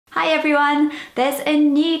Hi everyone! There's a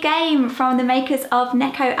new game from the makers of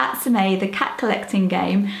Neko Atsume, the cat collecting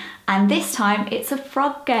game, and this time it's a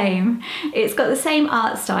frog game. It's got the same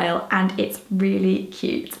art style and it's really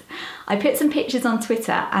cute. I put some pictures on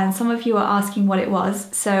Twitter and some of you are asking what it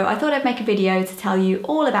was, so I thought I'd make a video to tell you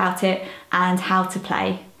all about it and how to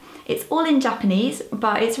play. It's all in Japanese,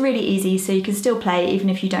 but it's really easy, so you can still play even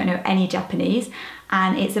if you don't know any Japanese,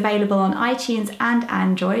 and it's available on iTunes and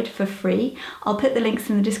Android for free. I'll put the links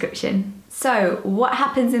in the description. So what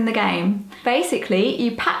happens in the game? Basically,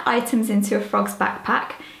 you pack items into a frog's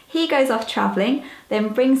backpack, he goes off travelling,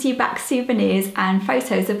 then brings you back souvenirs and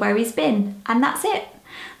photos of where he's been, and that's it.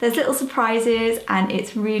 There's little surprises and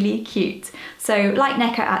it's really cute. So like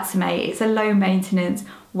Neko Atsume, it's a low maintenance,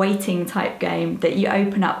 waiting type game that you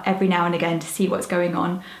open up every now and again to see what's going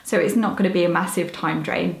on, so it's not going to be a massive time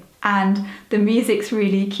drain. And the music's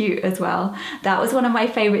really cute as well. That was one of my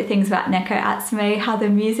favourite things about Neko Atsume, how the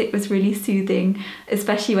music was really soothing,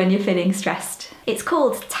 especially when you're feeling stressed. It's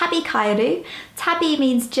called Tabikaeru. Tabi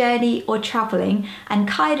means journey or travelling, and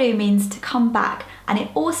Kairu means to come back, and it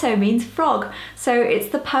also means frog, so it's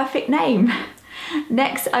the perfect name.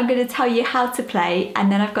 Next, I'm going to tell you how to play,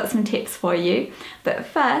 and then I've got some tips for you. But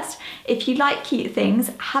first, if you like cute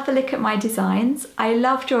things, have a look at my designs. I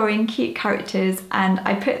love drawing cute characters and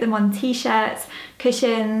I put them on t-shirts,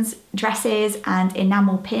 cushions, dresses and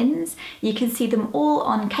enamel pins. You can see them all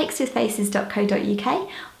on cakeswithfaces.co.uk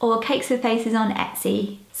or Cakes with Faces on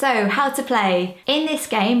Etsy. So, how to play. In this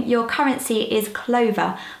game, your currency is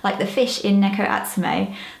clover, like the fish in Neko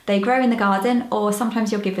Atsume. They grow in the garden, or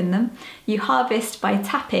sometimes you're given them. You harvest by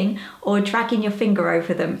tapping or dragging your finger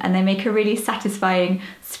over them, and they make a really satisfying,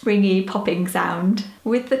 springy, popping sound.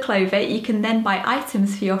 With the clover, you can then buy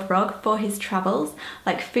items for your frog for his travels,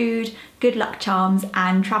 like food, good luck charms,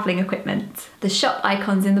 and travelling equipment. The shop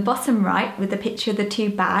icon's in the bottom right with the picture of the two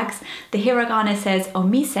bags. The hiragana says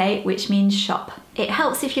omise, which means shop. It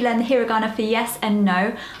helps if you learn the hiragana for yes and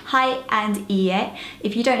no, hai and ie.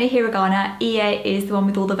 If you don't know hiragana, ie is the one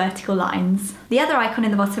with all the vertical lines. The other icon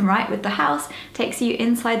in the bottom right with the house takes you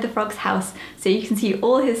inside the frog's house, so you can see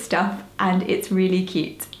all his stuff and it's really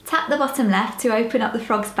cute. Tap the bottom left to open up the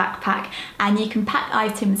frog's backpack, and you can pack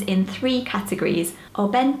items in 3 categories: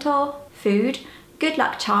 obento, food, good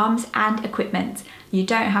luck charms and equipment. You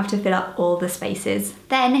don't have to fill up all the spaces.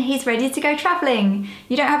 Then he's ready to go travelling.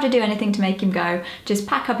 You don't have to do anything to make him go, just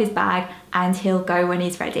pack up his bag and he'll go when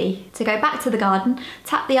he's ready. To go back to the garden,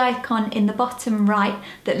 tap the icon in the bottom right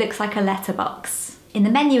that looks like a letterbox. In the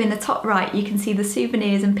menu in the top right, you can see the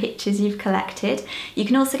souvenirs and pictures you've collected. You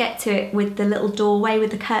can also get to it with the little doorway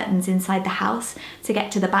with the curtains inside the house to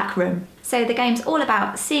get to the back room. So the game's all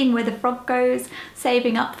about seeing where the frog goes,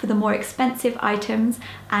 saving up for the more expensive items,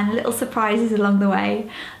 and little surprises along the way.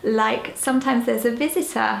 Like sometimes there's a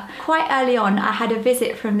visitor. Quite early on, I had a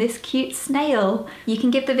visit from this cute snail. You can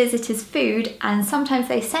give the visitors food, and sometimes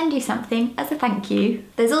they send you something as a thank you.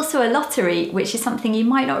 There's also a lottery, which is something you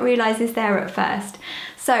might not realise is there at first.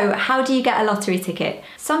 So how do you get a lottery ticket?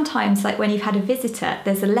 Sometimes, like when you've had a visitor,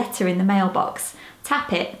 there's a letter in the mailbox.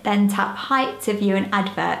 Tap it, then tap height to view an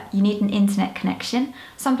advert. You need an internet connection.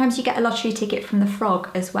 Sometimes you get a lottery ticket from the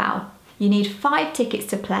frog as well. You need 5 tickets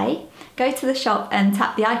to play. Go to the shop and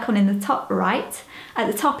tap the icon in the top right. At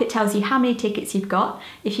the top it tells you how many tickets you've got.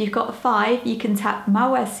 If you've got 5, you can tap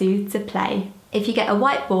Mawasu to play. If you get a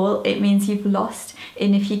white ball, it means you've lost,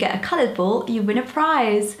 and if you get a coloured ball, you win a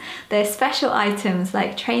prize. There's special items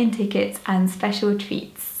like train tickets and special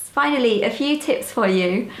treats. Finally, a few tips for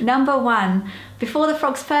you. Number 1, before the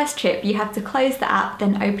frog's first trip, you have to close the app,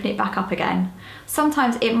 then open it back up again.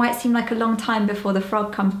 Sometimes it might seem like a long time before the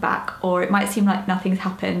frog comes back, or it might seem like nothing's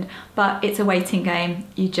happened, but it's a waiting game.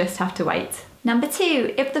 You just have to wait. Number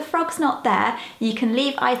 2, if the frog's not there, you can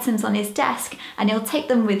leave items on his desk and he'll take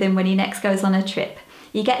them with him when he next goes on a trip.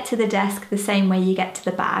 You get to the desk the same way you get to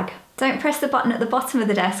the bag. Don't press the button at the bottom of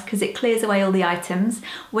the desk because it clears away all the items.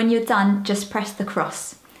 When you're done, just press the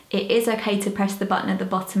cross. It is okay to press the button at the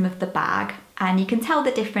bottom of the bag, and you can tell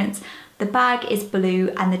the difference. The bag is blue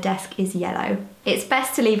and the desk is yellow. It's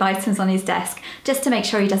best to leave items on his desk just to make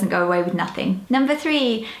sure he doesn't go away with nothing. Number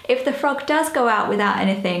 3, if the frog does go out without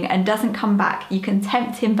anything and doesn't come back, you can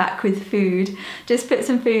tempt him back with food. Just put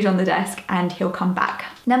some food on the desk and he'll come back.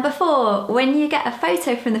 Number 4, when you get a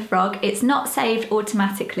photo from the frog, it's not saved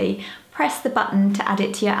automatically. press the button to add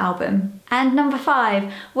it to your album. And number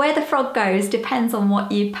 5, where the frog goes depends on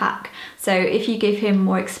what you pack. So if you give him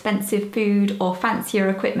more expensive food or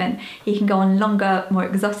fancier equipment, he can go on longer, more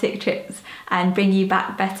exotic trips and bring you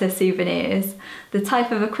back better souvenirs. The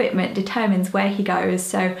type of equipment determines where he goes,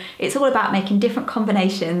 so it's all about making different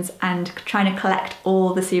combinations and trying to collect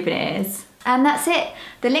all the souvenirs. And that's it.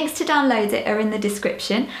 The links to download it are in the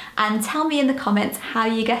description, and tell me in the comments how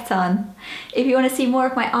you get on. If you want to see more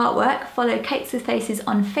of my artwork, follow Cakes with Faces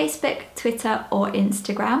on Facebook, Twitter or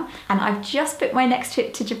Instagram. And I've just booked my next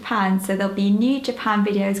trip to Japan, so there'll be new Japan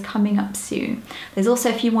videos coming up soon. There's also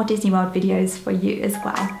a few more Disney World videos for you as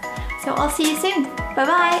well. So I'll see you soon. Bye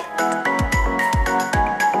bye.